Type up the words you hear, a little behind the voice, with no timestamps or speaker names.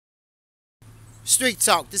Street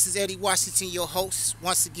Talk. This is Eddie Washington, your host.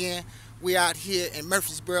 Once again, we out here in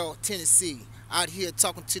Murfreesboro, Tennessee. Out here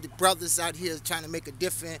talking to the brothers out here trying to make a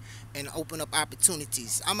difference and open up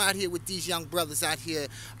opportunities. I'm out here with these young brothers out here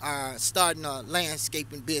starting a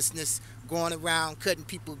landscaping business, going around cutting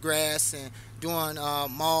people grass and doing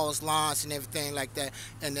malls, lawns, and everything like that,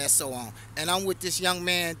 and that's so on. And I'm with this young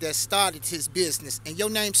man that started his business. And your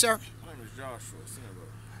name, sir? My name is Joshua Senator.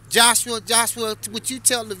 Joshua, would you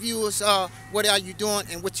tell the viewers what are you doing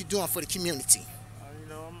and what you're doing for the community? I'm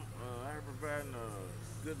here providing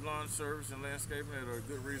good lawn service and landscaping at a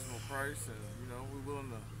good reasonable price, and we're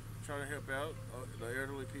willing to try to help out the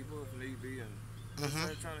elderly people if need be, and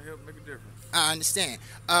trying to help make a difference. I understand.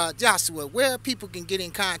 Joshua, where people can get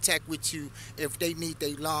in contact with you if they need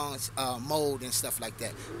their lawns mowed and stuff like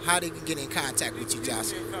that? How they can get in contact with you,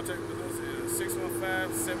 Joshua? Get in contact with us at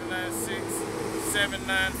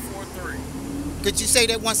 615-796-7943. Could you say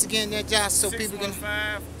that once again there, Josh, so people can...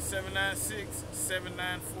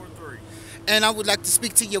 615-796-7943. And I would like to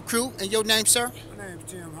speak to your crew. And your name, sir? My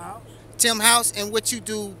name's Tim House. Tim House. And what you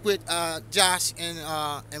do with Josh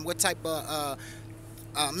and what type of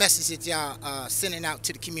message that y'all sending out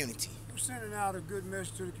to the community? We're sending out a good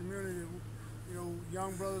message to the community.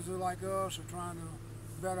 Young brothers are like us are trying to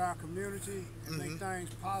better our community and make things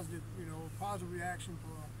positive, positive reaction for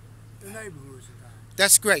the neighborhoods and things.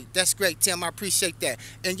 That's great. That's great, Tim. I appreciate that.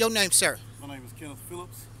 And your name, sir? My name is Kenneth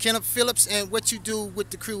Phillips. Kenneth Phillips. And what you do with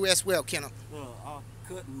the crew as well, Kenneth? I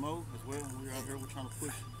cut and mow as well. When we're out here, we're trying to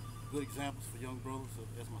push good examples for young brothers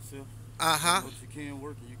as myself. But you can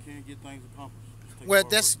work and you can get things accomplished. Well,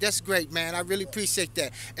 that's great, man. I really appreciate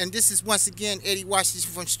that. And this is once again Eddie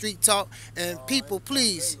Washington from Street Talk. And people,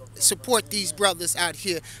 please support these brothers out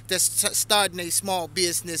here that's starting a small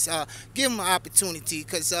business. Give them an opportunity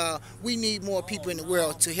because we need more people in the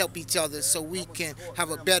world to help each other so we can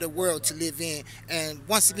have a better world to live in. And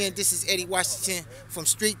once again, this is Eddie Washington from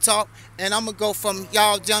Street Talk. And I'm going to go from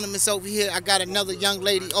y'all gentlemen over here. I got another young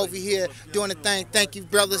lady over here doing the thing. Thank you,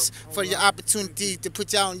 brothers, for your opportunity to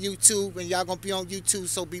put y'all on YouTube. And y'all going to be on YouTube,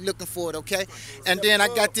 so be looking for it, okay? And then I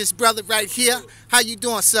got this brother right here. How you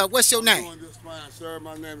doing, sir? What's your name? I'm doing just fine, sir.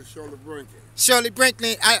 My name is Shirley Brinkley. Shirley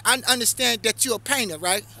Brinkley. I understand that you're a painter,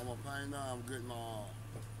 right? I'm a painter. I'm getting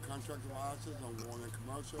contractor license. I'm going in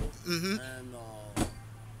commercial and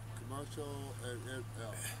commercial and how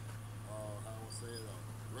would say it,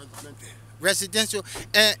 residential. Residential.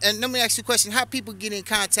 And let me ask you a question. How people get in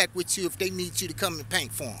contact with you if they need you to come and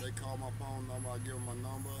paint for them? They call my phone number. I give them my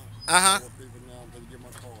number. Uh-huh. People now they get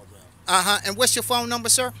my cards out. Uh-huh. And what's your phone number,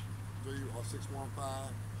 sir?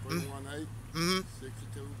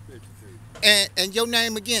 615-318-6252. And your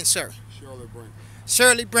name again, sir? Shirley Brinkley.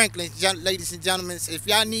 Shirley Brinkley, ladies and gentlemen. If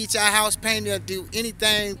y'all need your house painted or do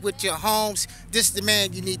anything with your homes, this is the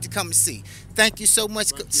man you need to come and see. Thank you so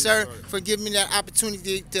much, sir, for giving me that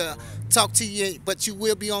opportunity to talk to you. But you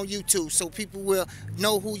will be on YouTube, so people will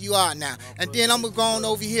know who you are now. And then I'm going to go on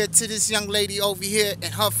over here to this young lady over here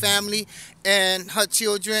and her family and her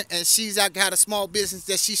children. And she's got a small business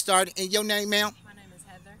that she started. And your name, ma'am?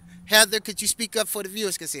 Heather, could you speak up for the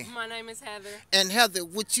viewers can see? My name is Heather. And Heather,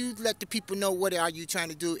 would you let the people know what are you trying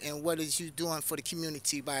to do and what is you doing for the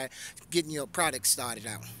community by getting your product started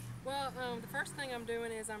out? Well, the first thing I'm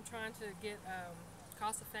doing is I'm trying to get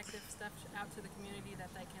cost-effective stuff out to the community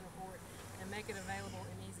that they can afford and make it available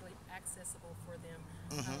and easily accessible for them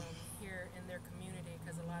here in their community,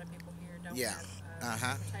 because a lot of people here don't have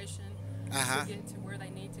transportation to get to where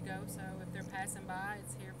they need to go. So if they're passing by,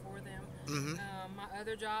 it's here for them. My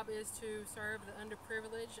other job is to serve the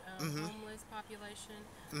underprivileged, homeless population.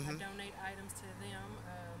 I donate items to them,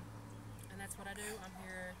 and that's what I do. I'm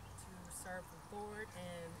here to serve the Lord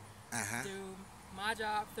and do my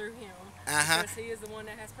job through Him, because He is the one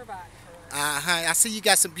that has provided for us. I see you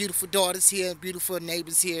got some beautiful daughters here, beautiful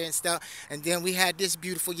neighbors here and stuff. And then we had this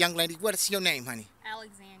beautiful young lady. What is your name, honey?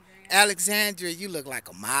 Alexandria. Alexandria, you look like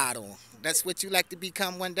a model. That's what you like to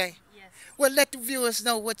become one day? Yes. Well, let the viewers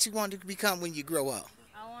know what you want to become when you grow up.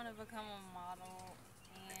 I want to become a model,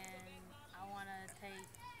 and I want to take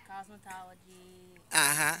cosmetology.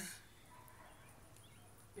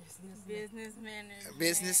 Business manager.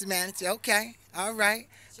 Business manager, okay. All right.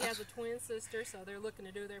 She has a twin sister, so they're looking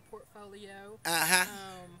to do their portfolio.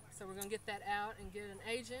 So we're going to get that out and get an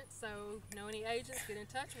agent. So if you know any agents, get in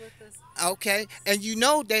touch with us. Okay. And you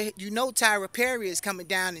know Tyra Perry is coming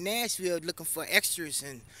down to Nashville looking for extras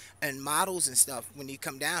and models and stuff when you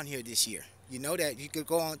come down here this year. You know that. You could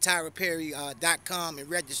go on tyraperry.com and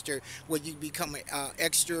register where you become an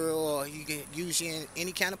extra, or you can use you in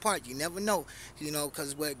any kind of part. You never know,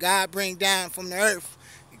 because what God bring down from the earth,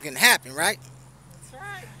 it can happen, right? That's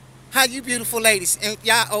right. How you beautiful ladies? And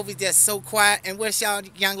y'all over there so quiet. And what's y'all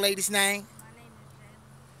young lady's name?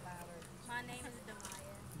 My name is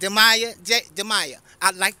Demaya. Demaya. Demaya.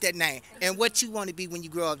 I like that name. And what you want to be when you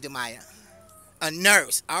grow up, Demaya? A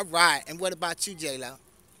nurse. All right. And what about you, J-Lo? I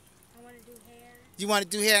want to do hair. You want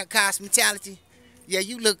to do hair cosmetology? Yeah,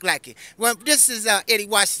 you look like it. Well, this is Eddie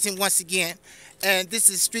Washington once again, and this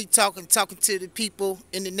is Street Talking, talking to the people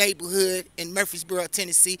in the neighborhood in Murfreesboro,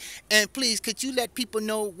 Tennessee. And please, could you let people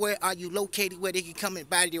know where are you located, where they can come and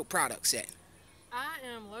buy your products at? I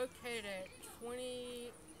am located at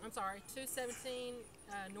 217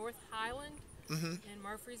 North Highland in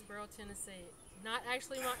Murfreesboro, Tennessee. Not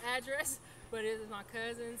actually my address, but it is my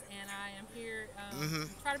cousin's, and I am here.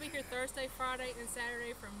 Try to be here Thursday, Friday, and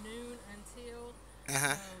Saturday from noon until.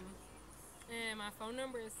 And my phone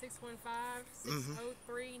number is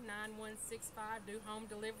 615-603-9165. Do home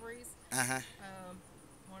deliveries. Want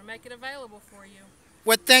to make it available for you.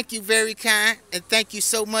 Well, thank you, very kind, and thank you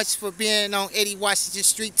so much for being on Eddie Washington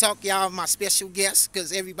Street Talk. Y'all are my special guests,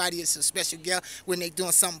 because everybody is a special guest when they're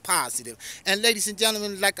doing something positive. And ladies and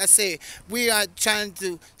gentlemen, like I said, we are trying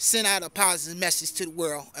to send out a positive message to the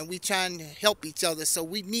world, and we're trying to help each other. So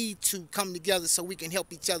we need to come together so we can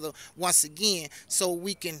help each other once again, so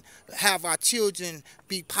we can have our children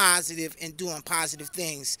be positive and doing positive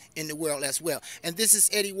things in the world as well. And this is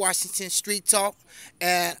Eddie Washington Street Talk,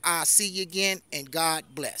 and I'll see you again, and God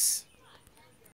bless.